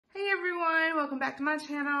welcome back to my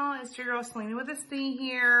channel. It's your girl Selena with a C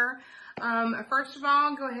here. First of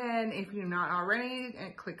all, go ahead, if you're not already,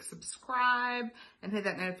 and click subscribe and hit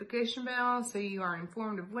that notification bell so you are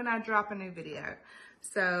informed of when I drop a new video.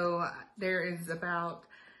 So there is about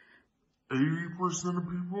 80% of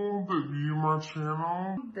people that view my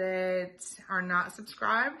channel that are not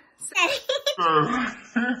subscribed. So if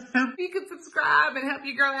you could subscribe and help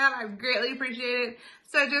your girl out, I'd greatly appreciate it.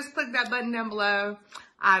 So just click that button down below.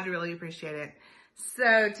 I'd really appreciate it.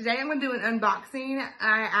 So today I'm going to do an unboxing.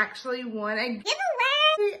 I actually won a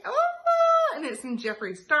giveaway. Oh, and it's some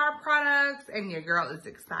Jeffree Star products, and your girl is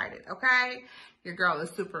excited, okay? Your girl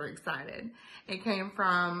is super excited. It came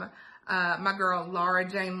from my girl Laura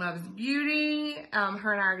Jane Loves Beauty.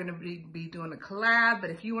 Her and I are going to be doing a collab,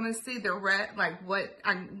 but if you want to see the what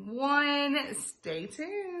I won, stay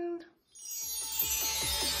tuned.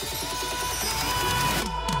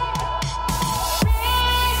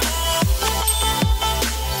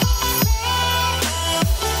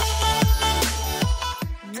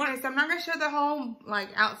 So I'm not going to show the whole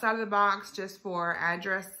outside of the box just for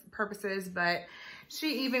address purposes, but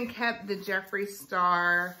she even kept the Jeffree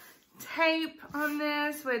Star tape on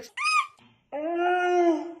this, which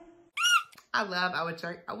I love. I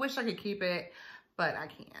wish I could keep it, but I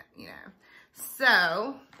can't, you know.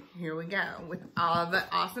 So here we go with all the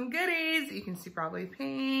awesome goodies. You can see probably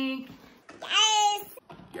pink. Yes.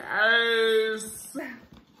 Yes.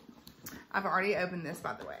 I've already opened this,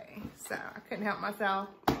 by the way, so I couldn't help myself.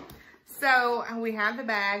 So we have the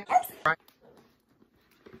bag.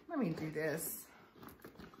 Let me do this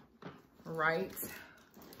right.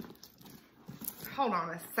 Hold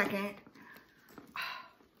on a second.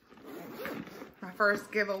 My first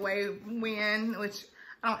giveaway win, which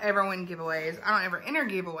I don't ever win giveaways. I don't ever enter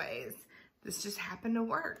giveaways. This just happened to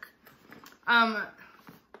work. The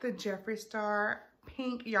Jeffree Star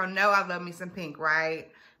pink. Y'all know I love me some pink,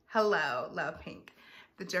 right? Hello, love pink.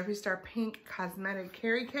 The Jeffree Star pink cosmetic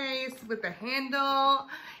carry case with the handle.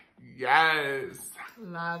 Yes.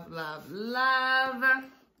 Love, love, love.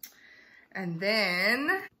 And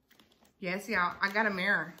then, yes, y'all, I got a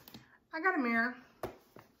mirror. I got a mirror.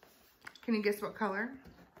 Can you guess what color?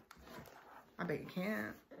 I bet you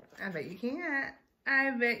can't. I bet you can't.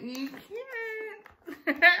 I bet you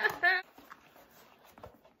can't.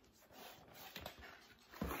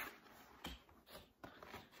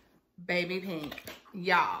 Baby pink.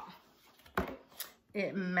 Y'all,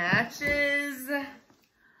 it matches the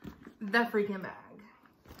freaking bag.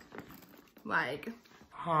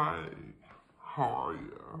 Hi, how are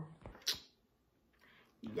you?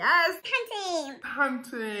 Yes. Hunting.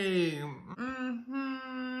 Hunting.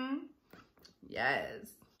 Mm-hmm.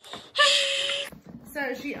 Yes.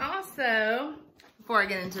 So she also, before I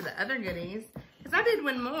get into the other goodies, because I did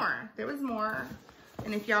win more. There was more.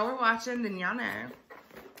 And if y'all were watching, then y'all know.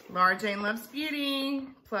 Laura Jane Loves Beauty.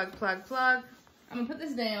 Plug, plug, plug. I'm going to put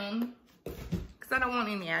this down because I don't want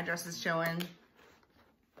any addresses showing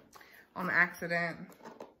on accident.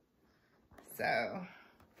 So,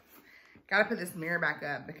 got to put this mirror back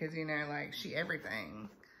up because, you know, she everything.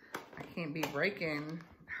 I can't be breaking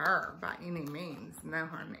her by any means. No,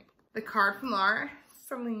 honey. The card from Laura,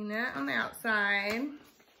 Selena on the outside.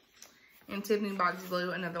 And Tiffany Box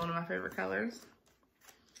Blue, another one of my favorite colors.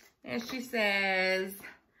 And she says,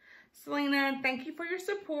 Selena, thank you for your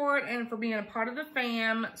support and for being a part of the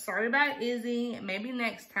fam. Sorry about Izzy. Maybe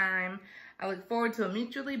next time. I look forward to a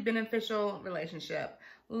mutually beneficial relationship.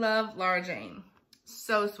 Love, Laura Jane.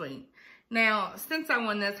 So sweet. Now, since I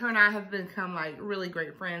won this, her and I have become really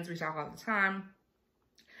great friends. We talk all the time.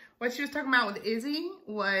 What she was talking about with Izzy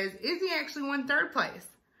was Izzy actually won 3rd place.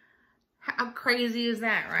 How crazy is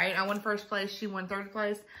that, right? I won 1st place. She won 3rd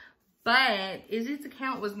place. But Izzy's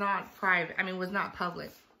account was not private. I mean, was not public.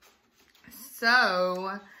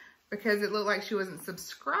 So, because it looked like she wasn't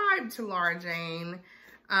subscribed to Laura Jane,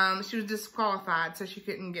 she was disqualified, so she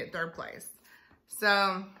couldn't get 3rd place.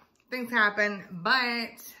 So, things happen,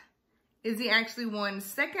 but Izzy actually won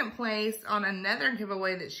 2nd place on another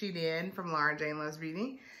giveaway that she did from Laura Jane Loves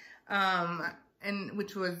Beauty, and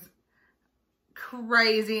which was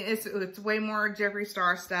crazy. It's way more Jeffree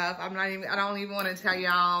Star stuff. I don't even want to tell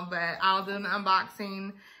y'all, but I'll do an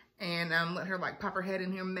unboxing and let her pop her head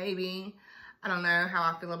in here maybe. I don't know how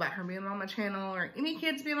I feel about her being on my channel or any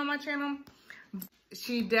kids being on my channel.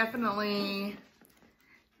 She definitely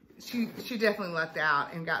lucked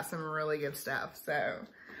out and got some really good stuff. So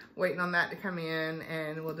waiting on that to come in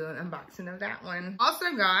and we'll do an unboxing of that one.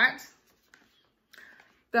 Also got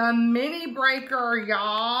the mini breaker,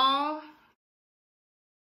 y'all.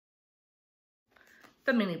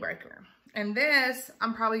 The mini breaker. And this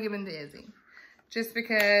I'm probably giving to Izzy. just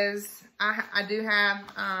because I do have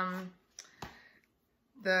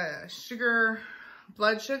the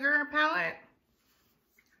blood sugar palette.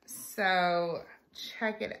 So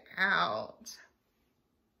check it out.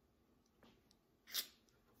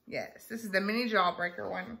 Yes, this is the mini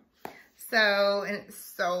Jawbreaker one. So, and it's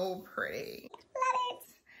so pretty. Love it.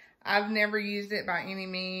 I've never used it by any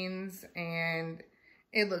means, and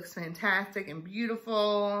it looks fantastic and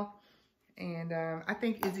beautiful. And I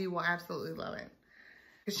think Izzy will absolutely love it.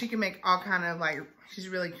 Because she can make all kind of like, she's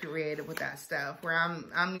really creative with that stuff. Where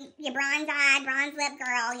I'm your bronze-eyed, bronze lip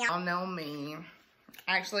girl. Y'all know me.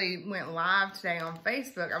 I actually went live today on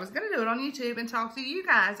Facebook. I was going to do it on YouTube and talk to you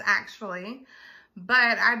guys, actually.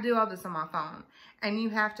 But I do all this on my phone. And you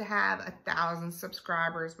have to have 1,000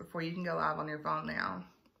 subscribers before you can go live on your phone now.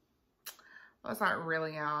 I was like,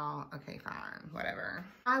 really, y'all? Okay, fine. Whatever.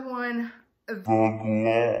 I won the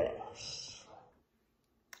gloss.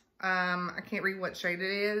 I can't read what shade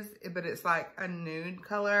it is, but it's like a nude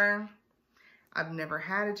color. I've never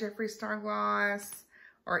had a Jeffree Star gloss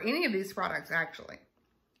or any of these products, actually.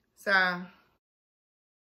 So, I'm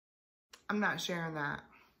not sharing that.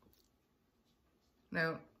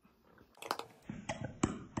 No.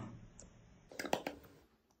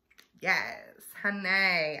 Yes,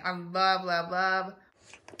 honey. I love, love, love.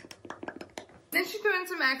 Then she threw in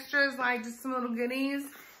some extras, like just some little goodies.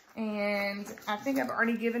 And I think I've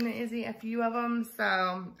already given Izzy a few of them. So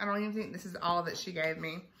I don't even think this is all that she gave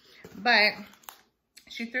me. But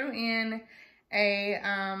she threw in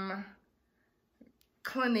a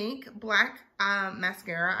Clinique black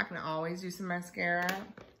mascara. I can always use some mascara.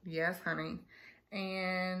 Yes, honey.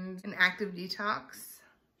 And an Active Detox.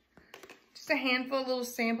 Just a handful of little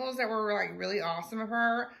samples that were like really awesome of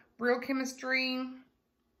her. Real Chemistry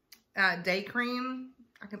day cream.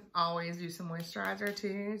 I can always use some moisturizer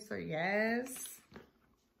too, so yes.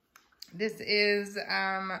 This is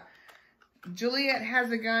Juliet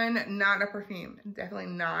Has a Gun, not a perfume. Definitely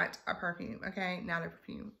not a perfume, okay? Not a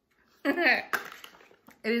perfume.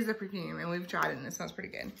 It is a perfume, and we've tried it, and it smells pretty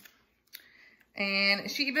good. And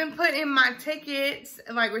she even put in my tickets,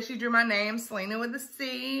 like where she drew my name, Selena with a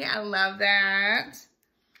C. I love that.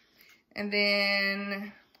 And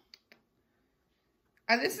then,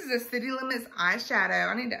 this is a City Limits eyeshadow.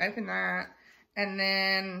 I need to open that. And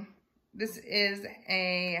then this is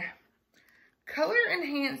a color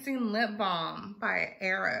enhancing lip balm by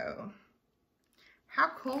Aero. How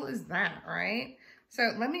cool is that, right?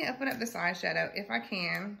 So let me open up this eyeshadow if I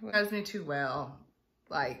can. It knows me too well.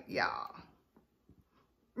 Like, y'all.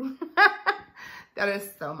 That is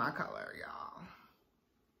so my color, y'all.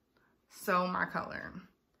 So my color.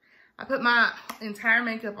 I put my entire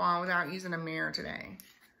makeup on without using a mirror today.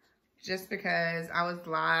 Just because I was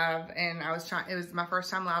live and I was trying, it was my first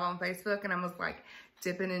time live on Facebook, and I was like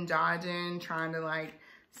dipping and dodging, trying to like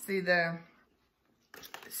see the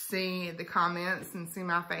comments and see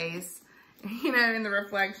my face, you know, in the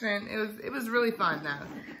reflection. It was really fun though.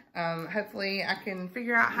 Hopefully I can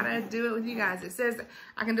figure out how to do it with you guys. It says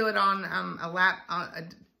I can do it on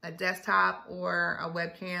a desktop or a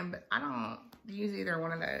webcam, but I don't use either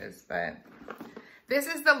one of those. But this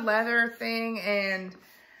is the leather thing, and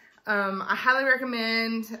I highly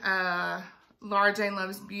recommend Laura Jane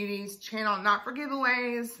Loves Beauty's channel, not for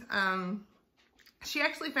giveaways. She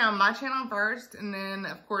actually found my channel first, and then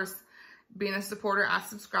of course, being a supporter, I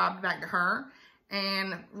subscribed back to her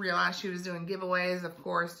and realized she was doing giveaways, of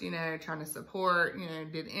course, you know, trying to support, you know,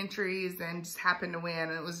 did entries and just happened to win,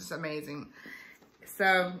 and it was just amazing.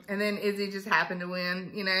 So, and then Izzy just happened to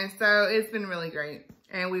win, you know, so it's been really great.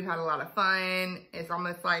 And we've had a lot of fun. It's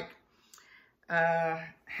almost like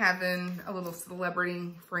having a little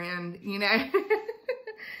celebrity friend, you know,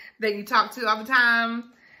 that you talk to all the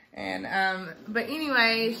time. And, but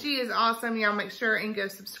anyway, she is awesome. Y'all make sure and go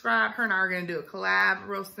subscribe. Her and I are going to do a collab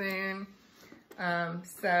real soon.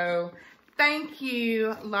 So thank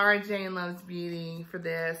you, Laura Jane Loves Beauty, for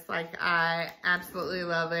this. Like, I absolutely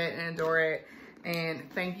love it and adore it. And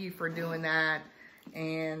thank you for doing that.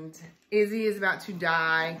 And Izzy is about to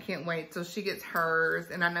die. Can't wait till she gets hers.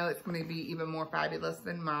 And I know it's going to be even more fabulous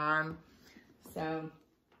than mine. So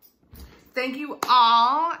thank you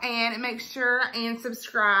all. And make sure and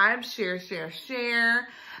subscribe. Share, share, share.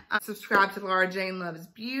 Subscribe to Laura Jane Loves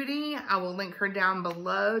Beauty. I will link her down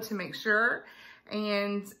below to make sure.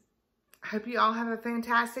 And I hope you all have a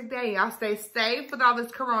fantastic day. Y'all stay safe with all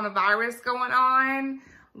this coronavirus going on.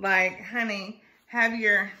 Like, honey, have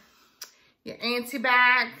your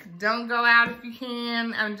anti-bac. Don't go out if you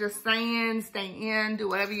can. I'm just saying, stay in, do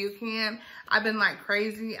whatever you can. I've been like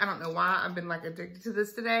crazy. I don't know why. I've been like addicted to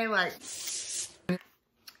this today. Like,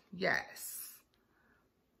 yes.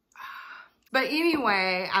 But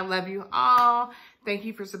anyway, I love you all. Thank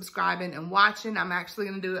you for subscribing and watching. I'm actually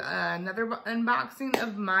going to do another unboxing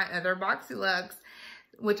of my other BoxyLuxe,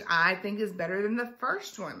 which I think is better than the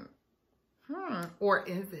first one. Or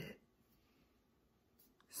is it?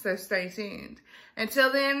 So stay tuned.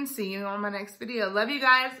 Until then, see you on my next video. Love you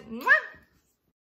guys. Mwah!